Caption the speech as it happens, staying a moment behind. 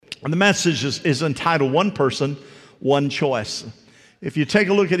And the message is entitled One Person, One Choice. If you take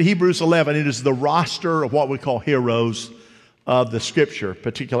a look at Hebrews 11, it is the roster of what we call heroes of the Scripture,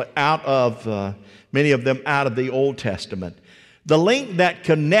 particularly out of many of them out of the Old Testament. The link that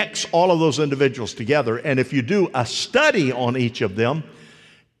connects all of those individuals together, and if you do a study on each of them,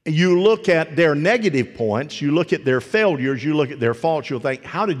 you look at their negative points, you look at their failures, you look at their faults, you'll think,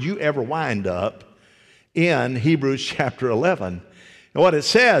 how did you ever wind up in Hebrews chapter 11? And what it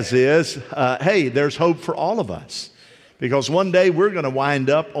says is, hey, there's hope for all of us. Because one day we're going to wind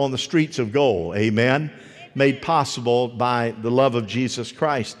up on the streets of gold, amen? Made possible by the love of Jesus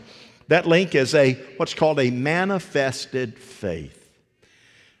Christ. That link is what's called a manifested faith.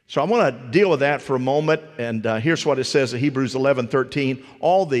 So I want to deal with that for a moment, and here's what it says in Hebrews 11:13.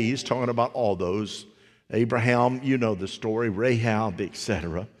 All these, talking about all those, Abraham, you know the story, Rahab,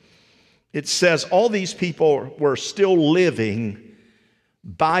 etc. It says all these people were still living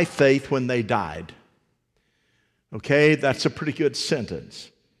by faith when they died. Okay, that's a pretty good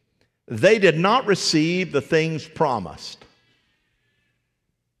sentence. They did not receive the things promised.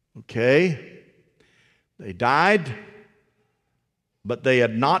 Okay, they died, but they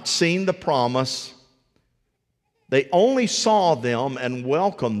had not seen the promise. They only saw them and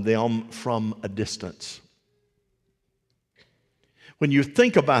welcomed them from a distance. When you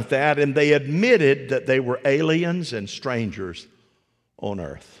think about that, and they admitted that they were aliens and strangers on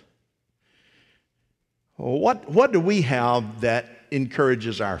earth. What do we have that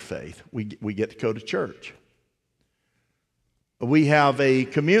encourages our faith? We get to go to church. We have a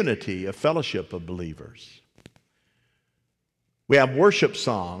community, a fellowship of believers. We have worship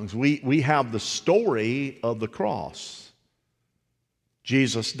songs. We have the story of the cross.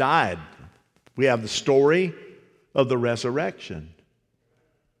 Jesus died. We have the story of the resurrection.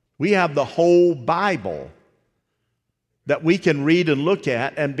 We have the whole Bible that we can read and look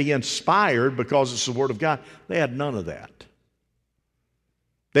at and be inspired because it's the Word of God. They had none of that.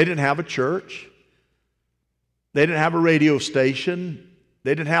 They didn't have a church. They didn't have a radio station.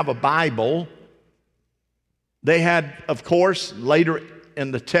 They didn't have a Bible. They had, of course, later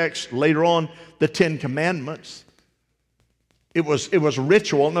in the text, later on, the Ten Commandments. It was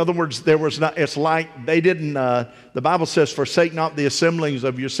ritual. In other words, there was not, it's like they didn't, the Bible says, forsake not the assemblings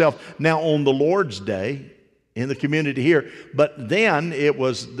of yourself now on the Lord's day in the community here. But then it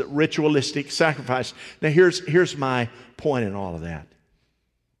was the ritualistic sacrifice. Now here's my point in all of that.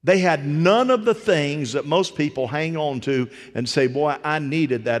 They had none of the things that most people hang on to and say, boy, I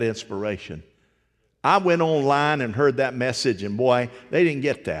needed that inspiration. I went online and heard that message, and boy, they didn't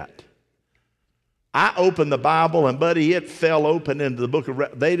get that. I opened the Bible, and buddy, it fell open into the book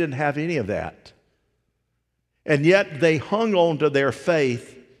of they didn't have any of that. And yet they hung on to their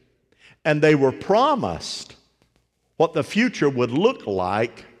faith, and they were promised what the future would look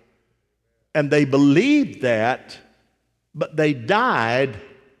like, and they believed that, but they died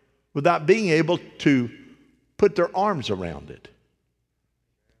without being able to put their arms around it.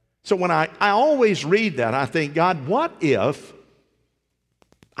 So when I always read that, I think, God, what if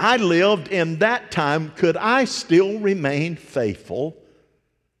I lived in that time? Could I still remain faithful,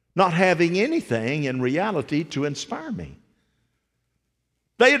 not having anything in reality to inspire me?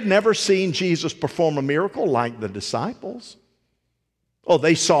 They had never seen Jesus perform a miracle like the disciples. Oh,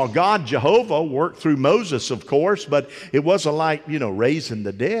 they saw God, Jehovah, work through Moses, of course, but it wasn't like, raising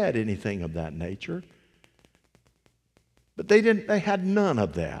the dead, anything of that nature. But they had none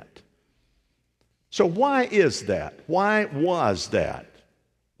of that. So why is that? Why was that?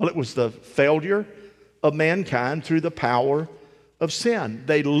 Well, it was the failure of mankind through the power of sin.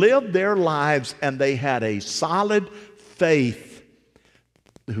 They lived their lives and they had a solid faith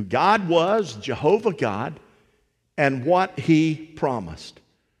who God was, Jehovah God, and what He promised.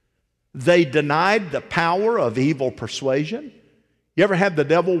 They denied the power of evil persuasion. You ever had the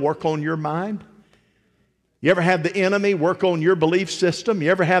devil work on your mind? You ever have the enemy work on your belief system? You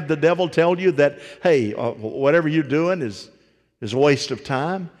ever have the devil tell you that, hey, whatever you're doing is a waste of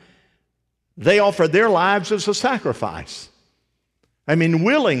time? They offered their lives as a sacrifice. I mean,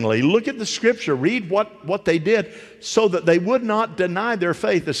 willingly. Look at the Scripture. Read what they did so that they would not deny their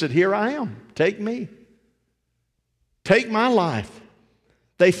faith. They said, here I am. Take me. Take my life.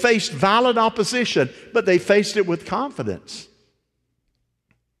 They faced violent opposition, but they faced it with confidence.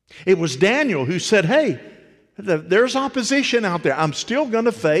 It was Daniel who said, hey, there's opposition out there. I'm still going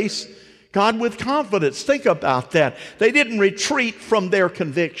to face God with confidence. Think about that. They didn't retreat from their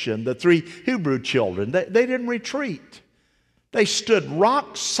conviction, the three Hebrew children. They didn't retreat. They stood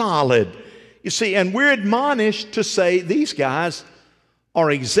rock solid. You see, and we're admonished to say these guys are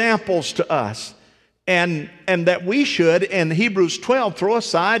examples to us. And that we should, in Hebrews 12, throw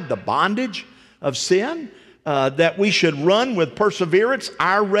aside the bondage of sin, that we should run with perseverance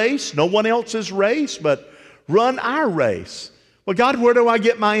our race, no one else's race, but run our race. Well, God, where do I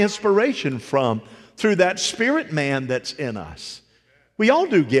get my inspiration from? Through that spirit man that's in us. We all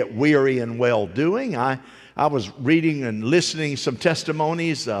do get weary in well-doing. I was reading and listening some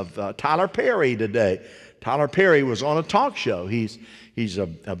testimonies of Tyler Perry today. Tyler Perry was on a talk show. He's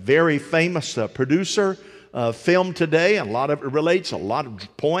a very famous producer of film today, and a lot of it relates a lot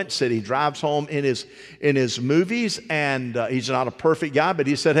of points that he drives home in his movies. And he's not a perfect guy, but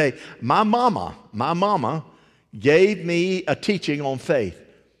he said, "Hey, my mama gave me a teaching on faith.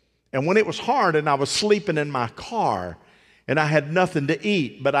 And when it was hard and I was sleeping in my car and I had nothing to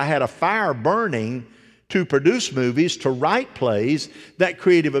eat, but I had a fire burning to produce movies, to write plays, that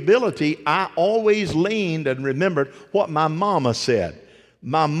creative ability, I always leaned and remembered what my mama said.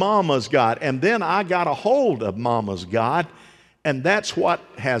 My mama's God." And then I got a hold of mama's God, and that's what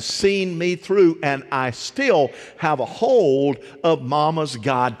has seen me through, and I still have a hold of mama's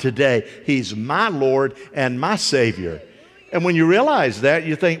God today. He's my Lord and my Savior. And when you realize that,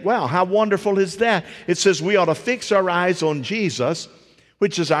 you think, wow, how wonderful is that? It says we ought to fix our eyes on Jesus,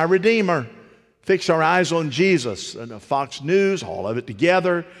 which is our Redeemer. Fix our eyes on Jesus. And Fox News, all of it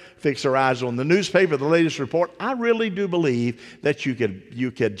together. Fix our eyes on the newspaper, the latest report. I really do believe that you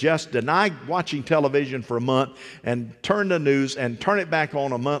could just deny watching television for a month and turn the news and turn it back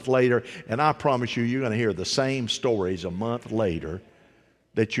on a month later, and I promise you, you're going to hear the same stories a month later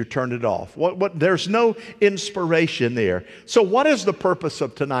that you turned it off. There's no inspiration there. So what is the purpose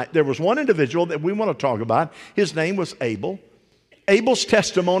of tonight? There was one individual that we want to talk about. His name was Abel. Abel's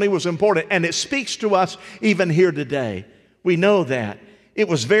testimony was important, and it speaks to us even here today. We know that. It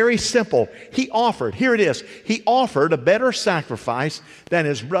was very simple. He offered, here it is, he offered a better sacrifice than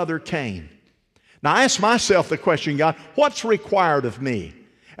his brother Cain. Now I ask myself the question, God, what's required of me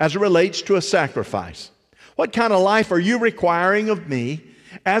as it relates to a sacrifice? What kind of life are you requiring of me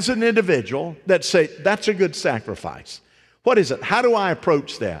as an individual that say, that's a good sacrifice? What is it? How do I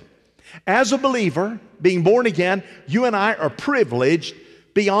approach that? As a believer, being born again, you and I are privileged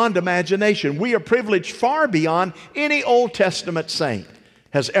beyond imagination. We are privileged far beyond any Old Testament saint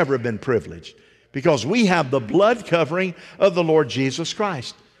has ever been privileged, because we have the blood covering of the Lord Jesus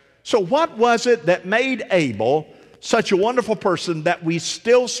Christ. So what was it that made Abel such a wonderful person that we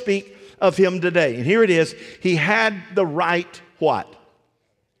still speak of him today? And here it is. He had the right what?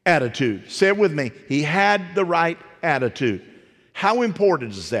 Attitude. Say it with me. He had the right attitude. How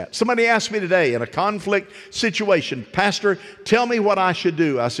important is that? Somebody asked me today in a conflict situation, "Pastor, tell me what I should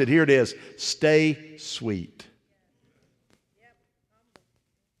do." I said, here it is. Stay sweet.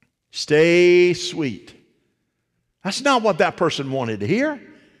 Stay sweet. That's not what that person wanted to hear.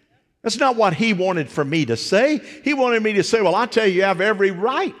 That's not what he wanted for me to say. He wanted me to say, well, I tell you, you have every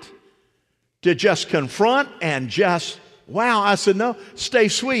right to just confront and just, wow. I said, no, stay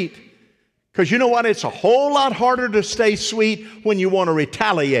sweet. Because you know what? It's a whole lot harder to stay sweet when you want to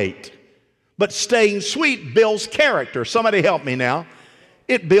retaliate. But staying sweet builds character. Somebody help me now.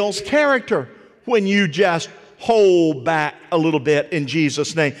 It builds character when you just hold back a little bit in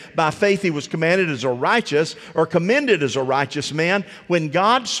Jesus' name. By faith he was commanded as a righteous, or commended as a righteous man. When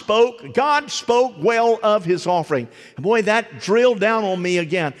God spoke well of his offering. And boy, that drilled down on me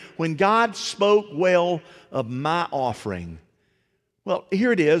again. When God spoke well of my offering. Well,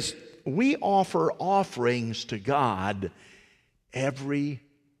 here it is. We offer offerings to God every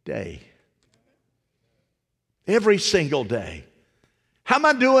day. Every single day. How am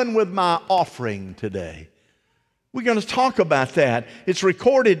I doing with my offering today? We're going to talk about that. It's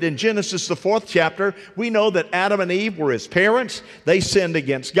recorded in Genesis, the 4th chapter. We know that Adam and Eve were his parents. They sinned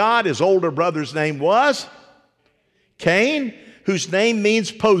against God. His older brother's name was Cain, whose name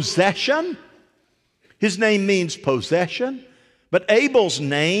means possession. His name means possession. But Abel's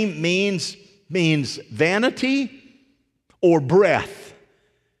name means vanity or breath.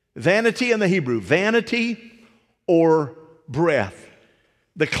 Vanity in the Hebrew. Vanity or breath.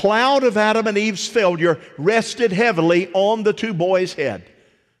 The cloud of Adam and Eve's failure rested heavily on the two boys' head.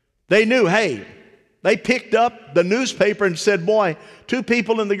 They knew, hey, they picked up the newspaper and said, boy, two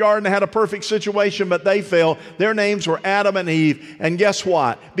people in the garden had a perfect situation, but they failed. Their names were Adam and Eve. And guess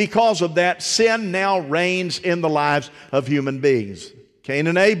what? Because of that, sin now reigns in the lives of human beings. Cain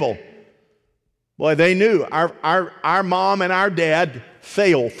and Abel. Boy, they knew our mom and our dad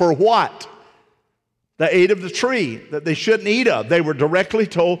failed. For what? They ate of the tree that they shouldn't eat of. They were directly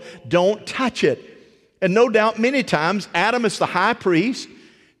told, don't touch it. And no doubt many times, Adam is the high priest.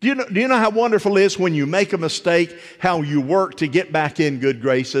 Do you know how wonderful it is when you make a mistake, how you work to get back in good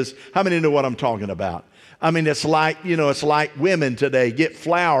graces? How many know what I'm talking about? I mean, it's like women today get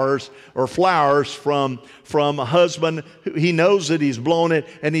flowers from a husband. He knows that he's blown it,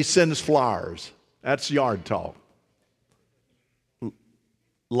 and he sends flowers. That's yard talk.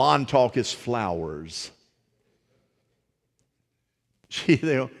 Lawn talk is flowers.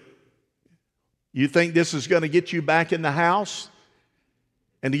 You think this is going to get you back in the house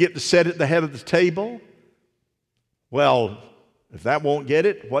and to get to sit at the head of the table? Well, if that won't get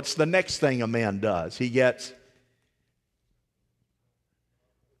it, what's the next thing a man does? He gets,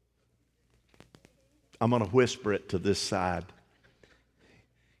 I'm going to whisper it to this side,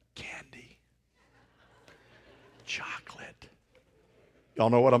 candy, chocolate.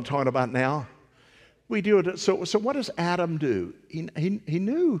 Y'all know what I'm talking about now? We do it. So what does Adam do? He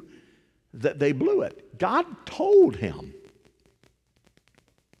knew that they blew it. God told him.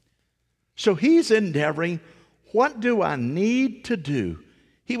 So he's endeavoring, what do I need to do?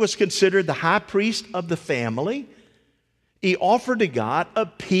 He was considered the high priest of the family. He offered to God a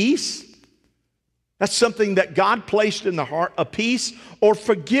peace. That's something that God placed in the heart, a peace or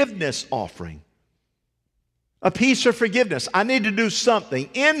forgiveness offering. A peace or forgiveness. I need to do something.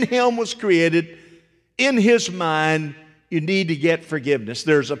 In him was created, in his mind, you need to get forgiveness.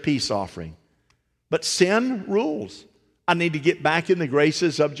 There's a peace offering. But sin rules. I need to get back in the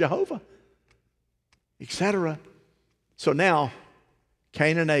graces of Jehovah, etc. So now,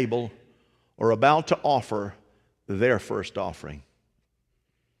 Cain and Abel are about to offer their first offering.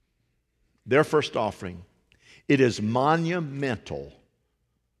 Their first offering. It is monumental.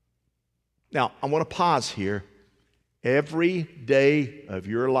 Now, I want to pause here. Every day of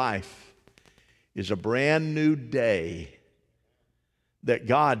your life is a brand new day that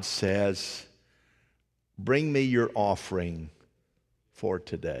God says, bring me your offering for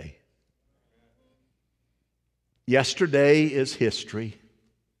today. Yesterday is history.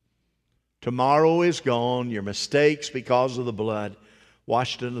 Tomorrow is gone. Your mistakes because of the blood,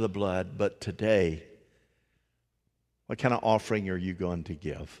 washed into the blood. But today, what kind of offering are you going to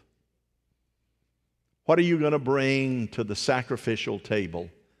give? What are you going to bring to the sacrificial table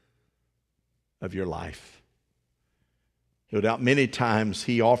of your life? No doubt many times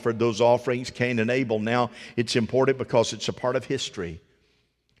he offered those offerings, Cain and Abel. Now it's important because it's a part of history.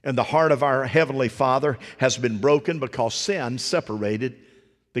 And the heart of our Heavenly Father has been broken because sin separated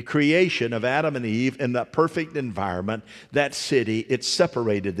the creation of Adam and Eve in that perfect environment, that city. It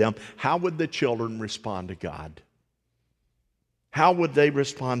separated them. How would the children respond to God? How would they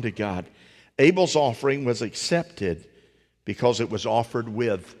respond to God? Abel's offering was accepted because it was offered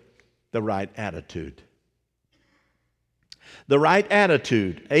with the right attitude. The right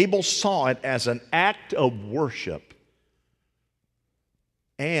attitude. Abel saw it as an act of worship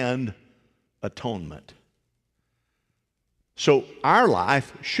and atonement. So our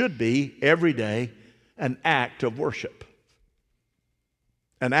life should be every day an act of worship.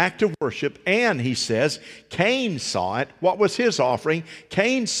 An act of worship, and he says, Cain saw it. What was his offering?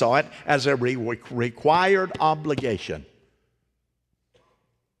 Cain saw it as a required obligation.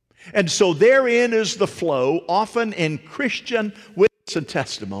 And so therein is the flow, often in Christian witness and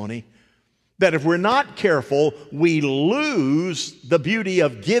testimony, that if we're not careful, we lose the beauty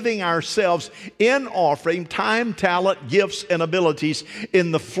of giving ourselves in offering, time, talent, gifts, and abilities in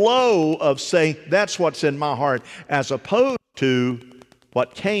the flow of saying, that's what's in my heart, as opposed to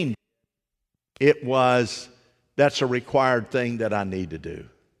what Cain did. It was, that's a required thing that I need to do.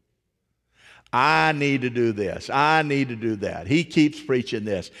 I need to do this. I need to do that. He keeps preaching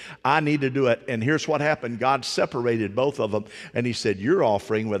this. I need to do it. And here's what happened. God separated both of them. And he said, your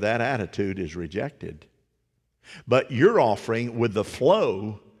offering with that attitude is rejected. But your offering with the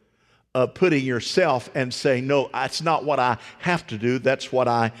flow of putting yourself and saying, no, that's not what I have to do. That's what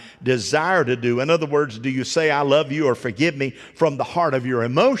I desire to do. In other words, do you say, I love you or forgive me from the heart of your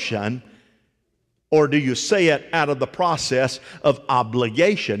emotion? Or do you say it out of the process of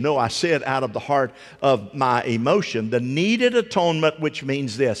obligation? No, I say it out of the heart of my emotion. The needed atonement, which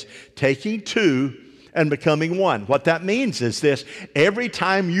means this, taking two and becoming one. What that means is this, every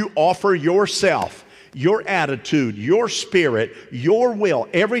time you offer yourself, your attitude, your spirit, your will,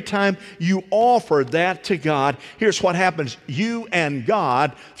 every time you offer that to God, here's what happens. You and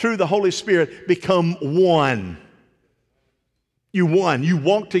God, through the Holy Spirit, become one. You one. You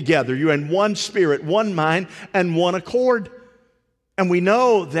walk together. You're in one spirit, one mind, and one accord. And we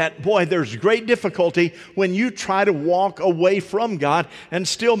know that, boy, there's great difficulty when you try to walk away from God and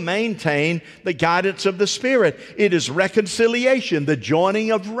still maintain the guidance of the Spirit. It is reconciliation, the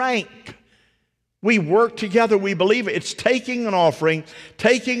joining of rank. We work together. We believe it. It's taking an offering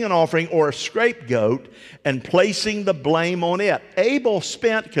or a scapegoat and placing the blame on it. Abel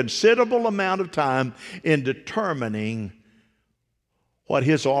spent considerable amount of time in determining what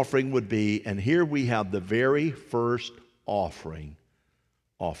his offering would be, and here we have the very first offering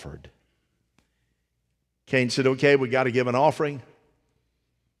offered. Cain said, okay, we got to give an offering.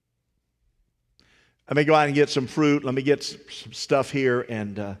 Let me go out and get some fruit. Let me get some stuff here,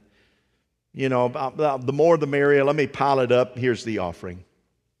 and the more the merrier. Let me pile it up. Here's the offering.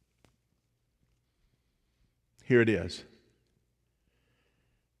 Here it is.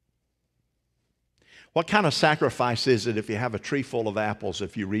 What kind of sacrifice is it if you have a tree full of apples,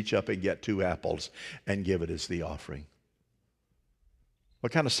 if you reach up and get 2 apples and give it as the offering?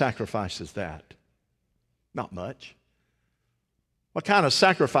 What kind of sacrifice is that? Not much. What kind of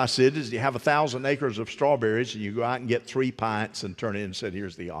sacrifice it is you have 1,000 acres of strawberries and you go out and get 3 pints and turn it in and say,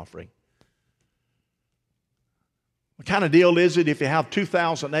 here's the offering? What kind of deal is it if you have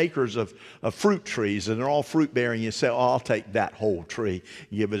 2,000 acres of fruit trees and they're all fruit bearing? You say, oh, I'll take that whole tree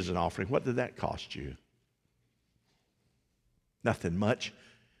and give it as an offering. What did that cost you? Nothing much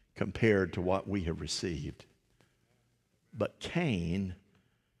compared to what we have received. But Cain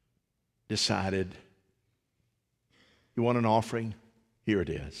decided, you want an offering? Here it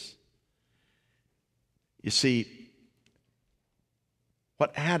is. You see,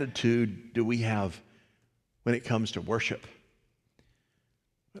 what attitude do we have when it comes to worship?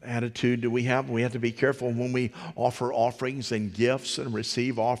 What attitude do we have? We have to be careful when we offer offerings and gifts and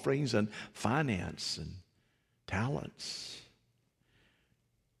receive offerings and finance and talents.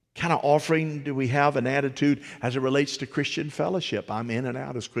 Kind of offering do we have an attitude as it relates to Christian fellowship? I'm in and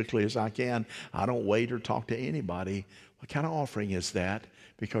out as quickly as I can. I don't wait or talk to anybody. What kind of offering is that?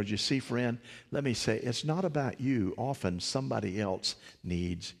 Because you see, friend, let me say, it's not about you. Often somebody else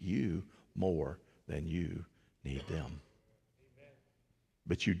needs you more than you need them.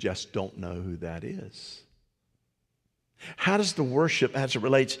 But you just don't know who that is. How does the worship as it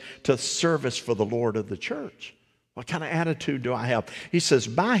relates to service for the Lord of the church? What kind of attitude do I have? He says,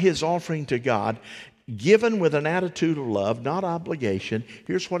 by his offering to God, given with an attitude of love, not obligation.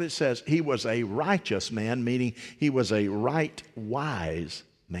 Here's what it says. He was a righteous man, meaning he was a right, wise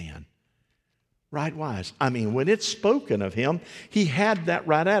man. Right wise. I mean, when it's spoken of him, he had that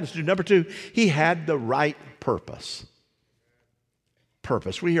right attitude. Number 2, he had the right purpose.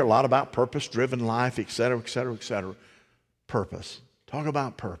 Purpose. We hear a lot about purpose-driven life, etc., etc., etc. Purpose. Talk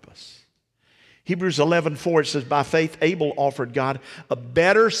about purpose. Hebrews 11:4, it says, by faith Abel offered God a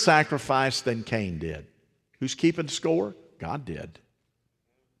better sacrifice than Cain did. Who's keeping score? God did.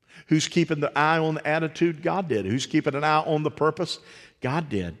 Who's keeping the eye on the attitude? God did. Who's keeping an eye on the purpose? God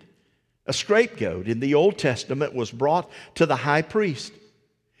did. A scapegoat in the Old Testament was brought to the high priest.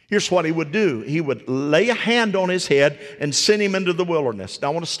 Here's what he would do. He would lay a hand on his head and send him into the wilderness. Now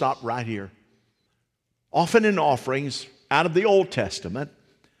I want to stop right here. Often in offerings out of the Old Testament,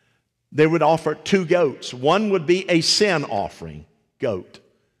 they would offer 2 goats. One would be a sin offering, goat.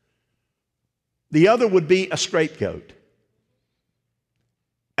 The other would be a scapegoat.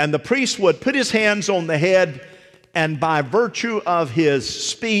 And the priest would put his hands on the head and by virtue of his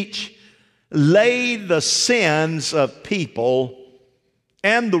speech, lay the sins of people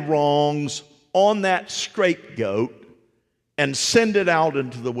and the wrongs on that scapegoat and send it out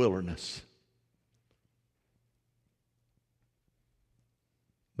into the wilderness.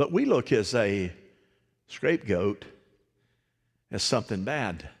 But we look as a scapegoat as something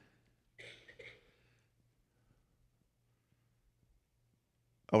bad.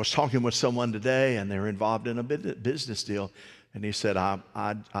 I was talking with someone today, and they're involved in a business deal, and he said,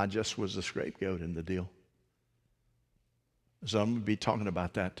 I just was a scapegoat in the deal. So I'm going to be talking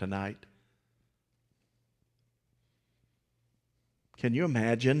about that tonight. Can you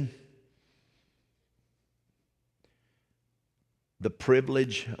imagine the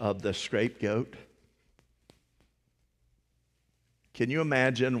privilege of the scapegoat? Can you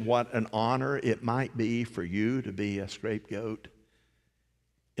imagine what an honor it might be for you to be a scapegoat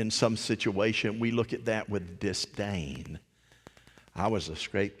in some situation? We look at that with disdain. I was a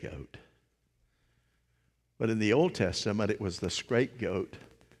scapegoat. But in the Old Testament, it was the scapegoat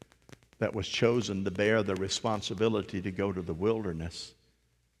that was chosen to bear the responsibility to go to the wilderness.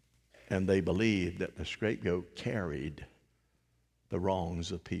 And they believed that the scapegoat carried the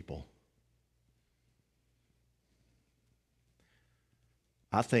wrongs of people.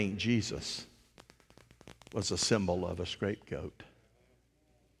 I think Jesus was a symbol of a scapegoat.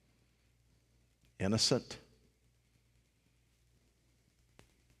 Innocent.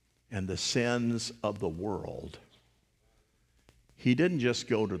 And the sins of the world. He didn't just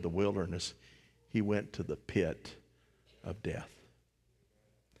go to the wilderness. he went to the pit of death.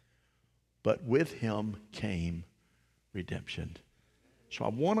 But with him came redemption. So I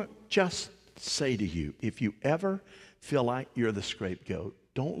want to just say to you, if you ever feel like you're the scapegoat,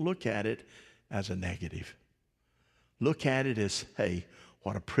 don't look at it as a negative. Look at it as, hey,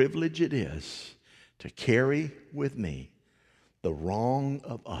 what a privilege it is to carry with me the wrong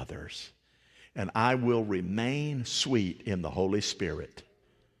of others, and I will remain sweet in the Holy Spirit.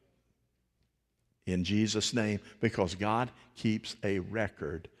 In Jesus' name, because God keeps a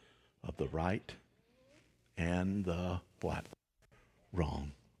record of the right and the what?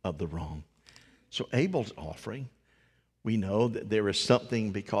 Wrong, of the wrong. So Abel's offering, we know that there is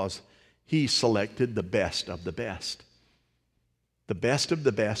something because he selected the best of the best. The best of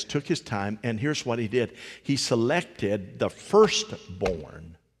the best, took his time, and here's what he did. He selected the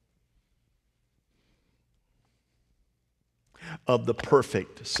firstborn of the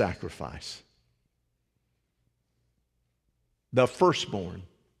perfect sacrifice. The firstborn.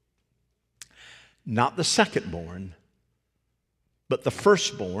 Not the secondborn, but the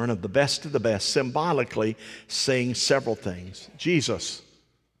firstborn of the best, symbolically saying several things. Jesus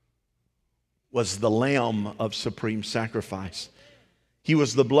was the lamb of supreme sacrifice. He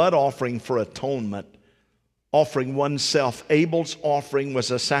was the blood offering for atonement, offering oneself. Abel's offering was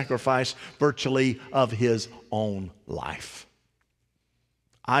a sacrifice virtually of his own life.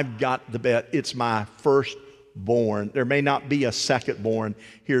 I've got the bet. It's my firstborn. There may not be a secondborn.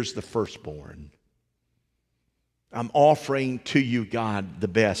 Here's the firstborn. I'm offering to you, God, the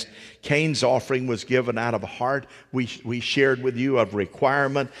best. Cain's offering was given out of a heart we shared with you of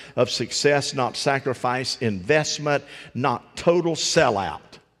requirement, of success, not sacrifice, investment, not total sellout.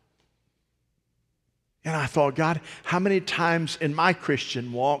 And I thought, God, how many times in my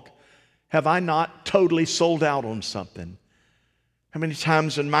Christian walk have I not totally sold out on something? How many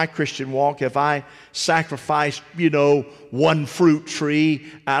times in my Christian walk have I sacrificed, one fruit tree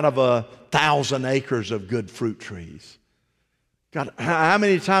out of 1,000 acres of good fruit trees? God, how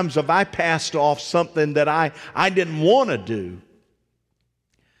many times have I passed off something that I didn't want to do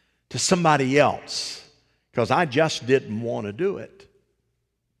to somebody else because I just didn't want to do it?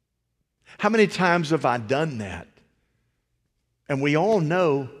 How many times have I done that? And we all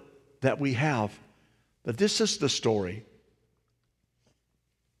know that we have. But this is the story.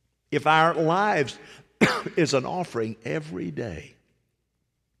 If our lives is an offering every day,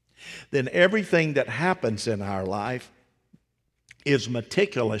 then everything that happens in our life is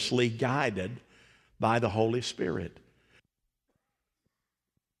meticulously guided by the Holy Spirit.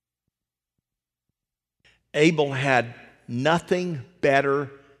 Abel had nothing better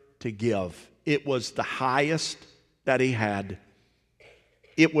to give. It was the highest that he had.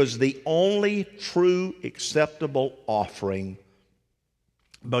 It was the only true acceptable offering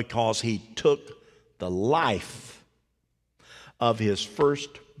because he took the life of his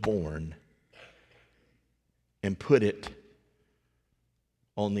firstborn and put it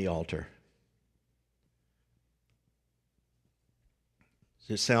on the altar.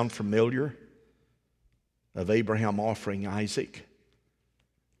 Does it sound familiar? Of Abraham offering Isaac,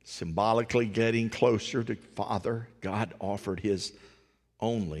 symbolically getting closer to Father, God offered his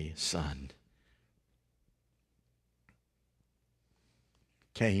only son.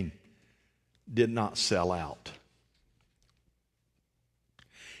 Cain did not sell out.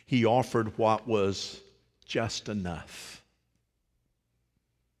 He offered what was just enough.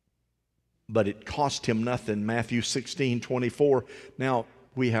 But it cost him nothing. Matthew 16:24. Now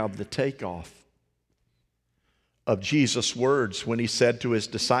we have the takeoff of Jesus' words when he said to his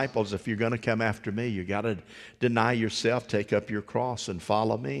disciples, if you're going to come after me, you got to deny yourself, take up your cross, and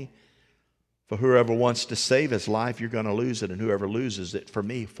follow me. For whoever wants to save his life, you're going to lose it. And whoever loses it for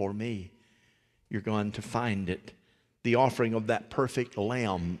me, you're going to find it. The offering of that perfect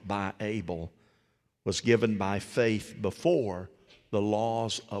lamb by Abel was given by faith before the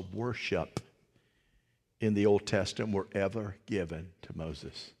laws of worship in the Old Testament were ever given to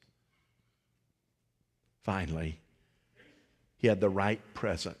Moses. Finally, he had the right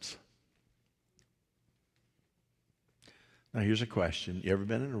presence. Now here's a question. You ever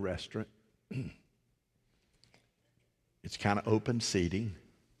been in a restaurant? It's kind of open seating.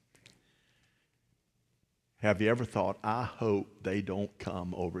 Have you ever thought, I hope they don't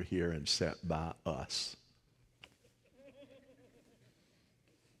come over here and sit by us?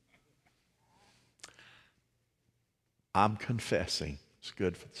 I'm confessing. It's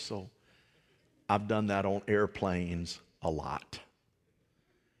good for the soul. I've done that on airplanes a lot.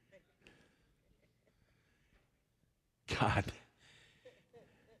 God,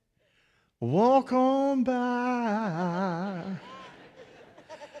 walk on by.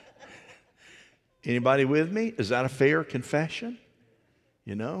 Anybody with me? Is that a fair confession?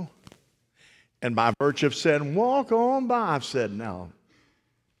 You know? And by virtue of saying, walk on by, I've said, no.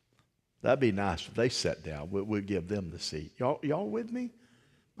 That'd be nice if they sat down. We'll give them the seat. Y'all with me?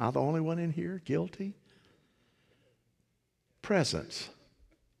 Am I the only one in here guilty? Presence.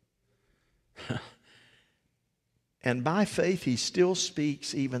 And by faith, he still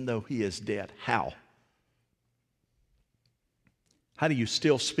speaks even though he is dead. How? How do you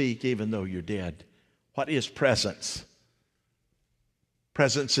still speak even though you're dead? What is presence?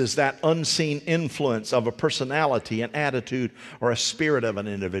 Presence is that unseen influence of a personality, an attitude, or a spirit of an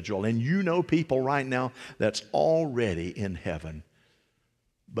individual. And you know people right now that's already in heaven,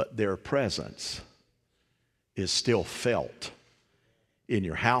 but their presence is still felt in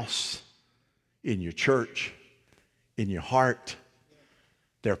your house, in your church, in your heart.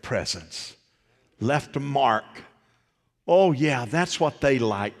 Their presence left a mark. Oh, yeah, that's what they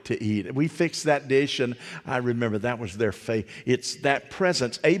like to eat. We fixed that dish, and I remember that was their faith. It's that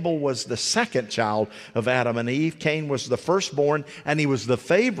presence. Abel was the second child of Adam and Eve. Cain was the firstborn, and he was the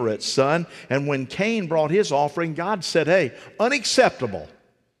favorite son. And when Cain brought his offering, God said, hey, unacceptable.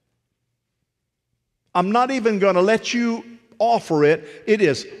 I'm not even going to let you offer it. It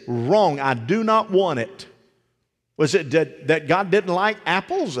is wrong. I do not want it. Was it that God didn't like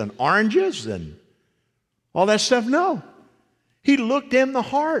apples and oranges and all that stuff? No. He looked in the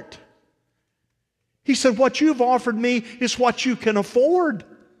heart. He said, what you've offered me is what you can afford.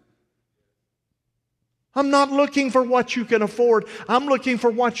 I'm not looking for what you can afford. I'm looking for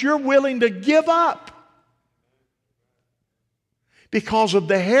what you're willing to give up because of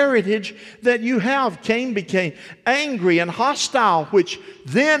the heritage that you have. Cain became angry and hostile, which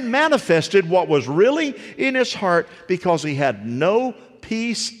then manifested what was really in his heart because he had no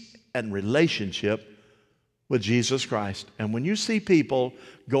peace and relationship with Jesus Christ. And when you see people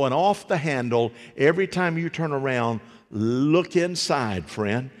going off the handle, every time you turn around, look inside,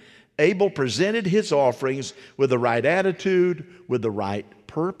 friend. Abel presented his offerings with the right attitude, with the right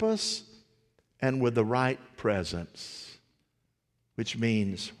purpose, and with the right presence. Which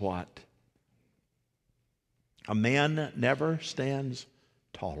means what? A man never stands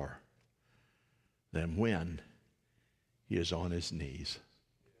taller than when he is on his knees.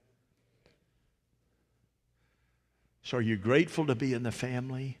 So are you grateful to be in the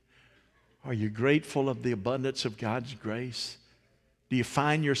family? Are you grateful of the abundance of God's grace? Do you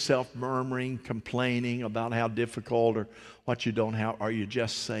find yourself murmuring, complaining about how difficult or what you don't have? Or you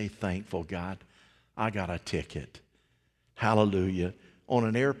just say, thankful, God, I got a ticket. Hallelujah. On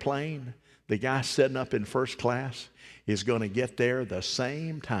an airplane, the guy sitting up in first class is going to get there the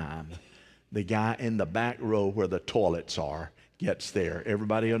same time the guy in the back row where the toilets are gets there.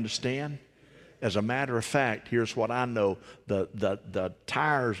 Everybody understand? As a matter of fact, here's what I know. The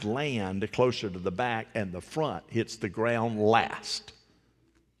tires land closer to the back and the front hits the ground last.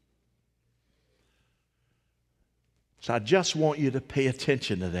 So I just want you to pay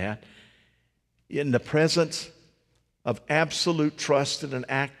attention to that. In the presence of absolute trust and an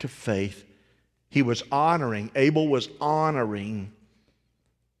act of faith, Abel was honoring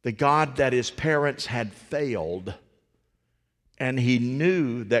the God that his parents had failed. And he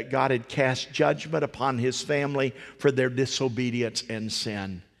knew that God had cast judgment upon his family for their disobedience and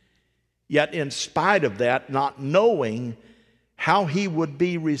sin. Yet in spite of that, not knowing how he would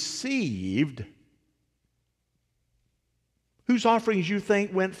be received, whose offerings you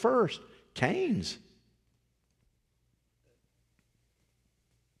think went first? Cain's.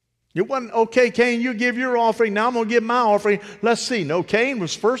 It wasn't, okay, Cain, you give your offering, now I'm going to give my offering. Let's see. No, Cain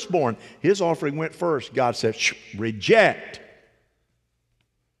was firstborn. His offering went first. God said, reject.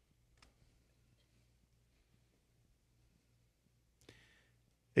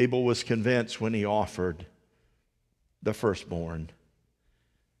 Abel was convinced when he offered the firstborn,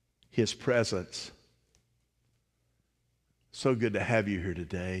 his presence. So good to have you here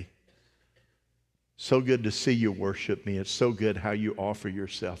today. So good to see you worship me. It's so good how you offer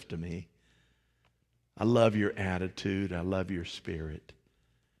yourself to me. I love your attitude. I love your spirit.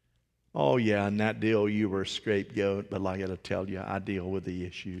 Oh, yeah, in that deal you were a scapegoat, but I got to tell you, I deal with the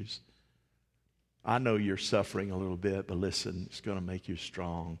issues. I know you're suffering a little bit, but listen, it's going to make you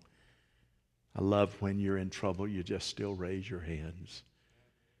strong. I love when you're in trouble, you just still raise your hands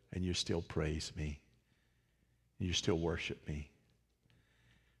and you still praise me and you still worship me.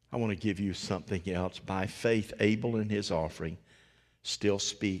 I want to give you something else. By faith, Abel in his offering still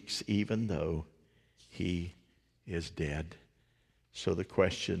speaks even though he is dead. So the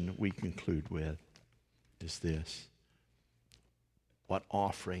question we conclude with is this: what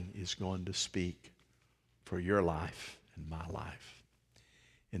offering is going to speak for your life and my life?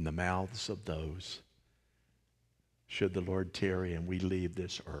 in the mouths of those, should the Lord tarry and we leave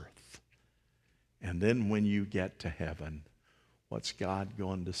this earth. And then when you get to heaven, what's God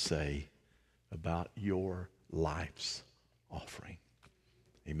going to say about your life's offering?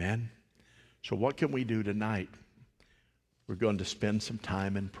 Amen? So what can we do tonight? We're going to spend some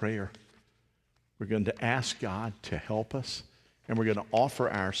time in prayer. We're going to ask God to help us, and we're going to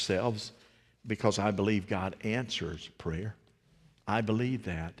offer ourselves, because I believe God answers prayer. I believe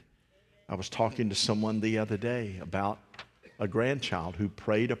that. I was talking to someone the other day about a grandchild who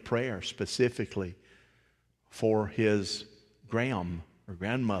prayed a prayer specifically for his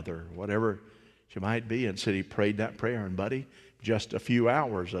grandmother, whatever she might be, and said he prayed that prayer. And buddy, just a few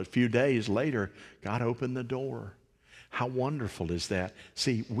hours, a few days later, God opened the door. How wonderful is that?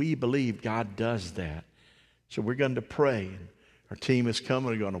 See, we believe God does that. So we're going to pray. Our team is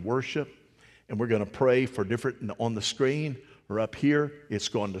coming. We're going to worship, and we're going to pray for different, on the screen or up here, it's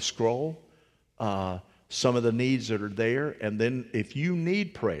going to scroll some of the needs that are there. And then if you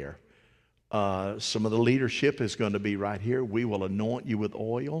need prayer, some of the leadership is going to be right here. We will anoint you with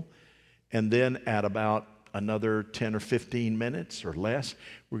oil. And then at about another 10 or 15 minutes or less,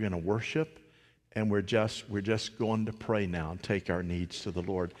 we're going to worship. And we're just going to pray now and take our needs to the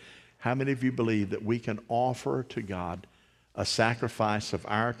Lord. How many of you believe that we can offer to God a sacrifice of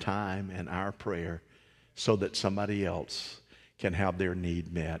our time and our prayer so that somebody else can have their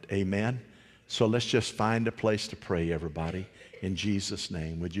need met? Amen? So let's just find a place to pray, everybody, in Jesus'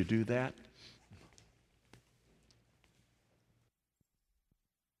 name. Would you do that?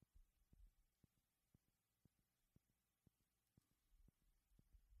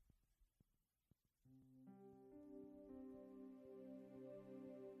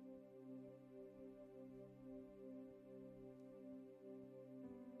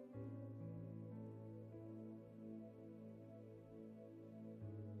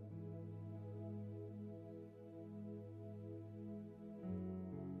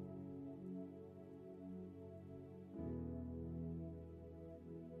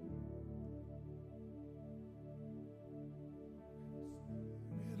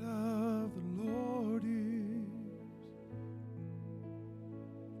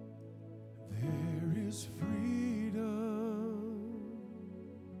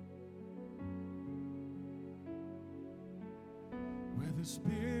 The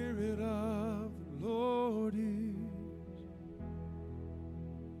Spirit of the Lord is,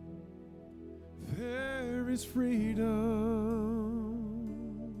 there is freedom.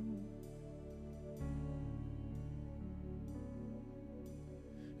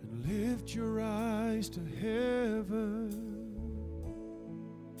 And lift your eyes to heaven,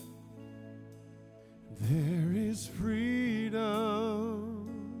 there is freedom.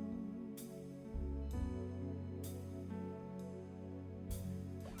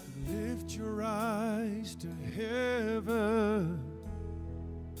 Lift your eyes to heaven,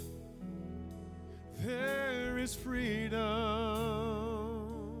 there is freedom.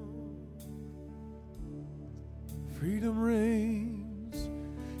 Freedom reigns,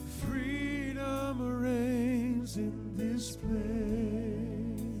 freedom reigns in this place.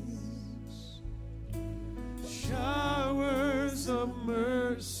 Showers of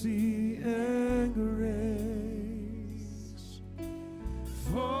mercy and grace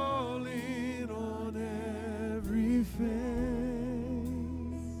falling on every face.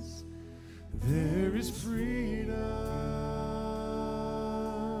 There is freedom.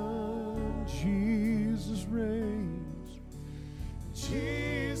 Jesus reigns.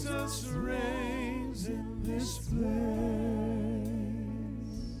 Jesus reigns in this place.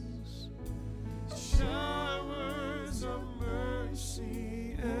 Showers of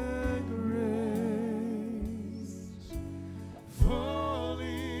mercy and grace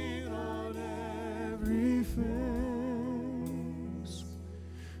falling on every face.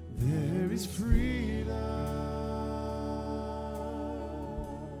 There is freedom.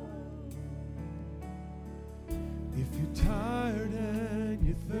 If you're tired and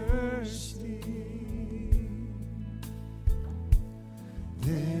you're thirsty,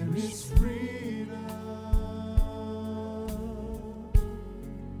 there is freedom.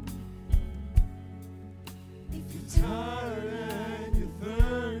 If you're tired and you're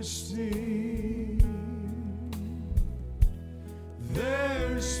thirsty,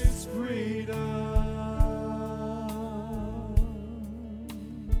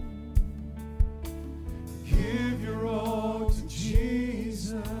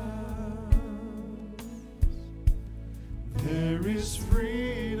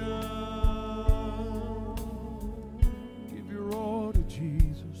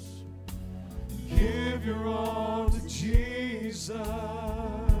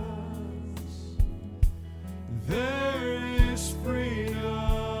 there is freedom.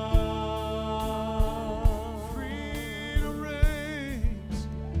 Freedom reigns,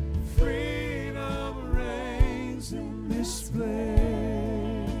 freedom reigns in this place.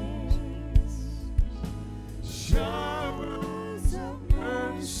 Showers of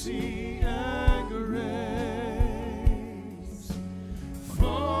mercy and grace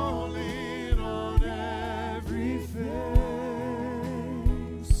falling on every face.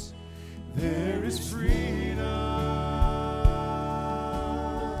 There is freedom.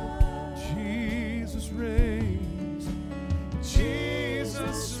 Jesus reigns.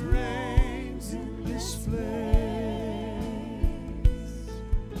 Jesus reigns in this place.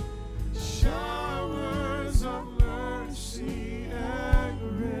 Showers of mercy and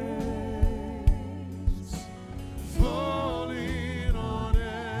grace falling on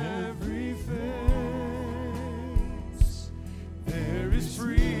every face. There is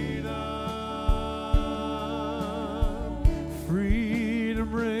freedom.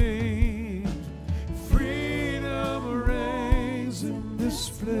 Freedom reigns. Freedom reigns in this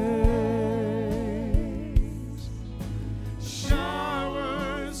place.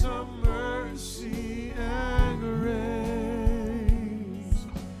 Showers of mercy and grace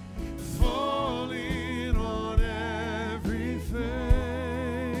falling on every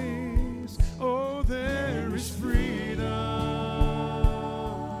face. Oh, there is freedom.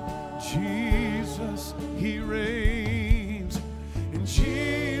 Jesus, He reigns, and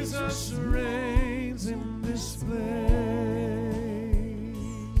Jesus reigns in this place.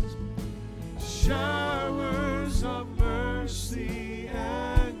 Showers of mercy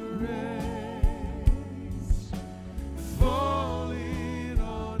and grace falling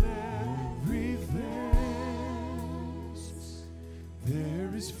on every face.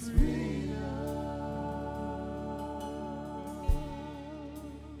 There is freedom.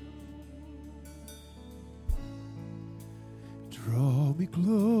 Draw me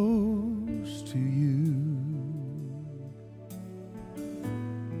close to you.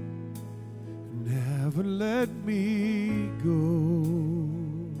 Never let me go.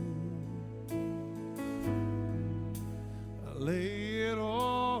 I lay it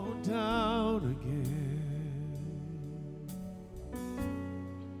all down again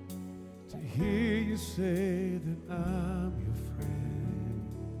to hear you say that I'm your friend.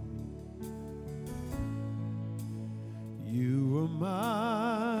 You are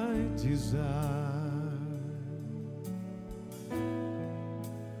my desire,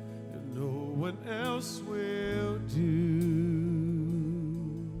 and no one else will do,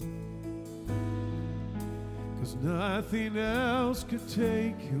 'cause nothing else could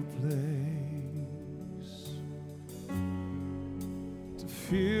take your place. To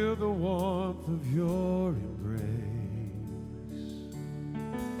feel the warmth of your embrace,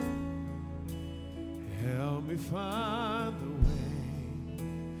 help me find the way,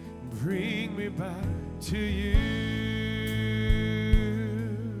 bring me back to you.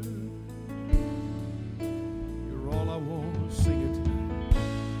 You're all I want. Sing it tonight.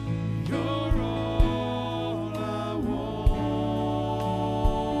 You're all I want.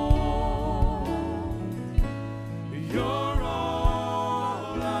 You're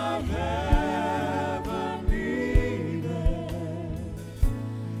all I've ever needed.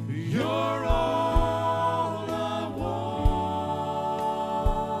 You're all I want.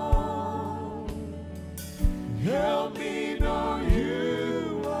 Help me know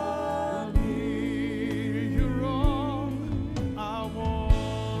you are near. You're all I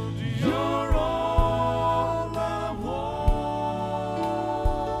want. You're all I want.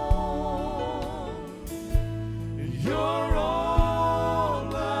 You're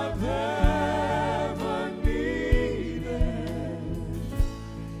all I've ever needed.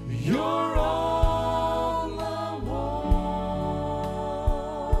 You're all I want.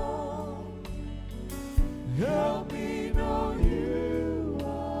 Help me know you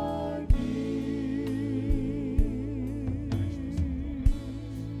are near.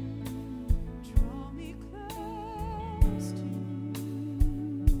 Draw me close to you.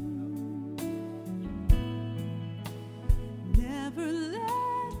 Never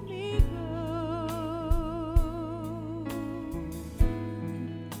let me go.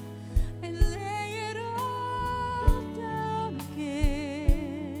 And lay it all down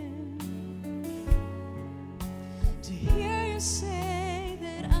again to hear you say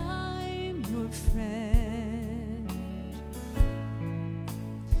that I'm your friend.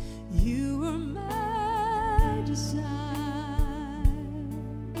 You are my desire.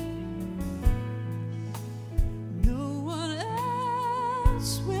 No one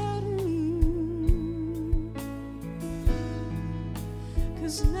else will do,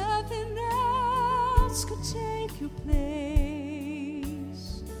 'cause nothing else else could take your place,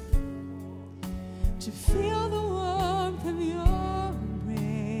 to feel the warmth of your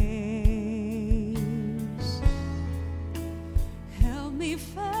embrace. Help me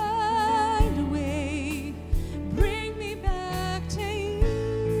find a way, bring me back to you.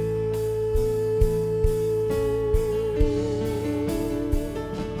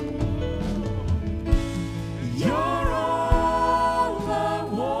 You're all I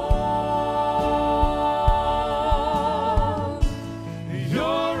want.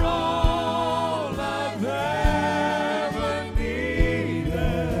 You're all I've ever needed.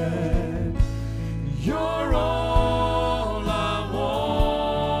 You're all I want.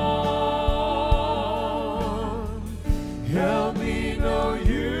 Help me know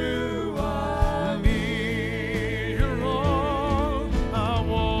you are near. You're all I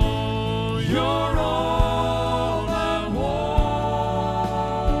want. You're all I want.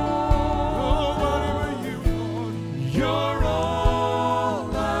 Nobody but you, Lord. You're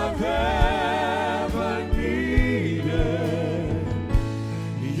all I've ever needed.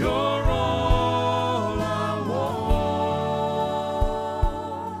 You're all I want.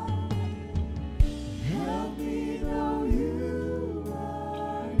 Help me know you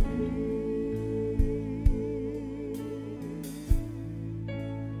are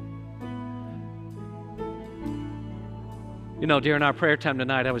You know, during our prayer time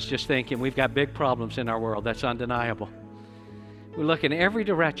tonight, I was just thinking we've got big problems in our world. That's undeniable. We look in every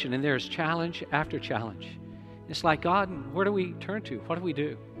direction, and there's challenge after challenge. It's like, God, where do we turn to? What do we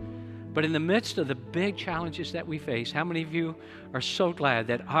do? But in the midst of the big challenges that we face, how many of you are so glad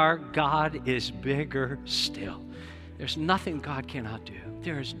that our God is bigger still? There's nothing God cannot do.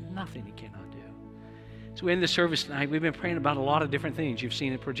 There is nothing He cannot do. So in the service tonight, we've been praying about a lot of different things. You've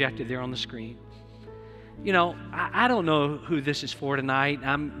seen it projected there on the screen. You know, I don't know who this is for tonight.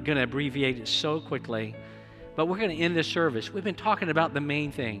 I'm going to abbreviate it so quickly. But we're going to end this service. We've been talking about the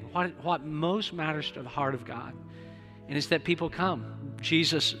main thing, what most matters to the heart of God. And it's that people come.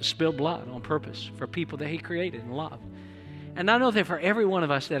 Jesus spilled blood on purpose for people that He created and loved. And I know that for every one of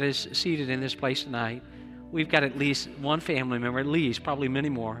us that is seated in this place tonight, we've got at least one family member, at least, probably many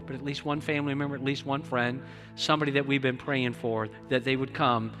more, but at least one family member, at least one friend, somebody that we've been praying for, that they would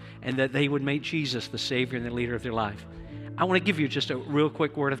come and that they would make Jesus the Savior and the leader of their life. I want to give you just a real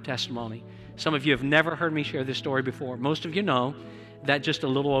quick word of testimony. Some of you have never heard me share this story before. Most of you know that just a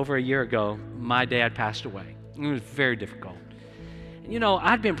little over a year ago, my dad passed away. It was very difficult. You know,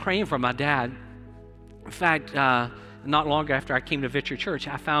 I'd been praying for my dad. In fact, not long after I came to Victory Church,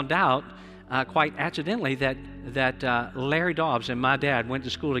 I found out quite accidentally that Larry Dobbs and my dad went to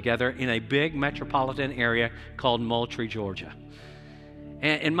school together in a big metropolitan area called Moultrie, Georgia.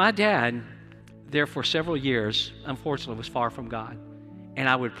 And my dad, there for several years, unfortunately, was far from God. And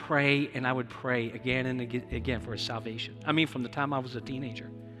I would pray again and again for his salvation. I mean, from the time I was a teenager.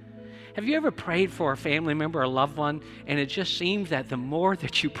 Have you ever prayed for a family member or a loved one, and it just seemed that the more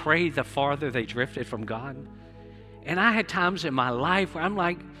that you prayed, the farther they drifted from God? And I had times in my life where I'm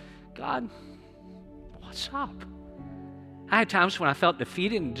like, God, what's up? I had times when I felt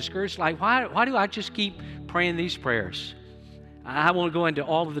defeated and discouraged, like, why do I just keep praying these prayers? I won't go into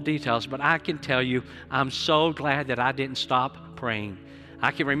all of the details, but I can tell you I'm so glad that I didn't stop praying. I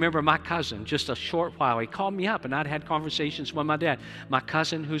can remember my cousin, just a short while, he called me up and I'd had conversations with my dad. My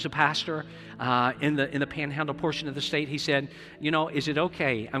cousin, who's a pastor in the Panhandle portion of the state, he said, you know, is it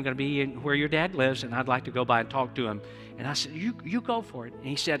okay? I'm going to be in where your dad lives and I'd like to go by and talk to him. And I said, you go for it. And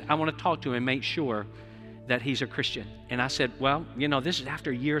he said, I want to talk to him and make sure that he's a Christian. And I said, well, you know, this is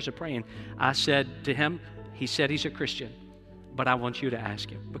after years of praying. I said to him, he said he's a Christian, but I want you to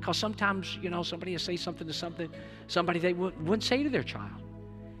ask him. Because sometimes, you know, somebody will say something to somebody they wouldn't say to their child.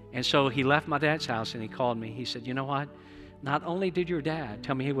 And so he left my dad's house and he called me. He said, you know what? Not only did your dad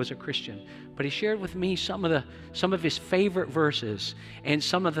tell me he was a Christian, but he shared with me some of his favorite verses and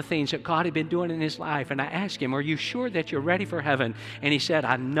some of the things that God had been doing in his life. And I asked him, are you sure that you're ready for heaven? And he said,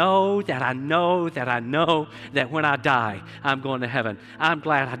 I know that when I die, I'm going to heaven. I'm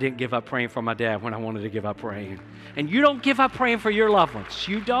glad I didn't give up praying for my dad when I wanted to give up praying. And you don't give up praying for your loved ones.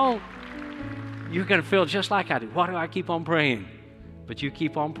 You don't. You're going to feel just like I do. Why do I keep on praying? But you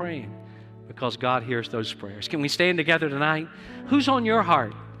keep on praying because God hears those prayers. Can we stand together tonight? Who's on your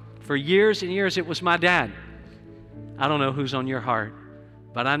heart? For years and years, it was my dad. I don't know who's on your heart,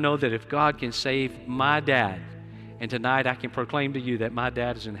 but I know that if God can save my dad, and tonight I can proclaim to you that my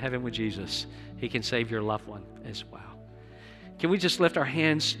dad is in heaven with Jesus, He can save your loved one as well. Can we just lift our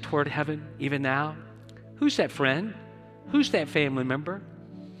hands toward heaven even now? Who's that friend? Who's that family member?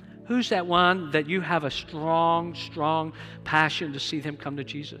 Who's that one that you have a strong, strong passion to see them come to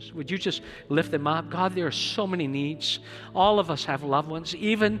Jesus? Would you just lift them up? God, there are so many needs. All of us have loved ones.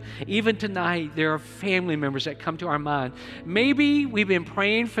 Even tonight, there are family members that come to our mind. Maybe we've been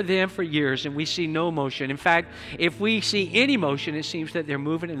praying for them for years and we see no motion. In fact, if we see any motion, it seems that they're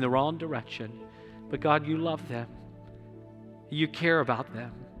moving in the wrong direction. But God, you love them. You care about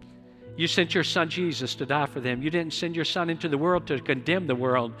them. You sent your son Jesus to die for them. You didn't send your son into the world to condemn the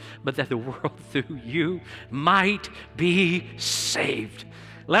world, but that the world through you might be saved.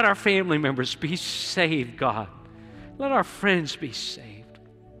 Let our family members be saved, God. Let our friends be saved.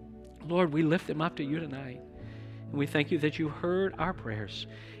 Lord, we lift them up to you tonight. And we thank you that you heard our prayers.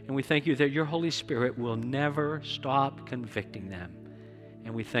 And we thank you that your Holy Spirit will never stop convicting them.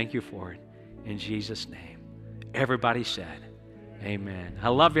 And we thank you for it. In Jesus' name. Everybody said, amen. I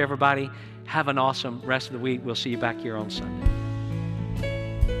love you, everybody. Have an awesome rest of the week. We'll see you back here on Sunday.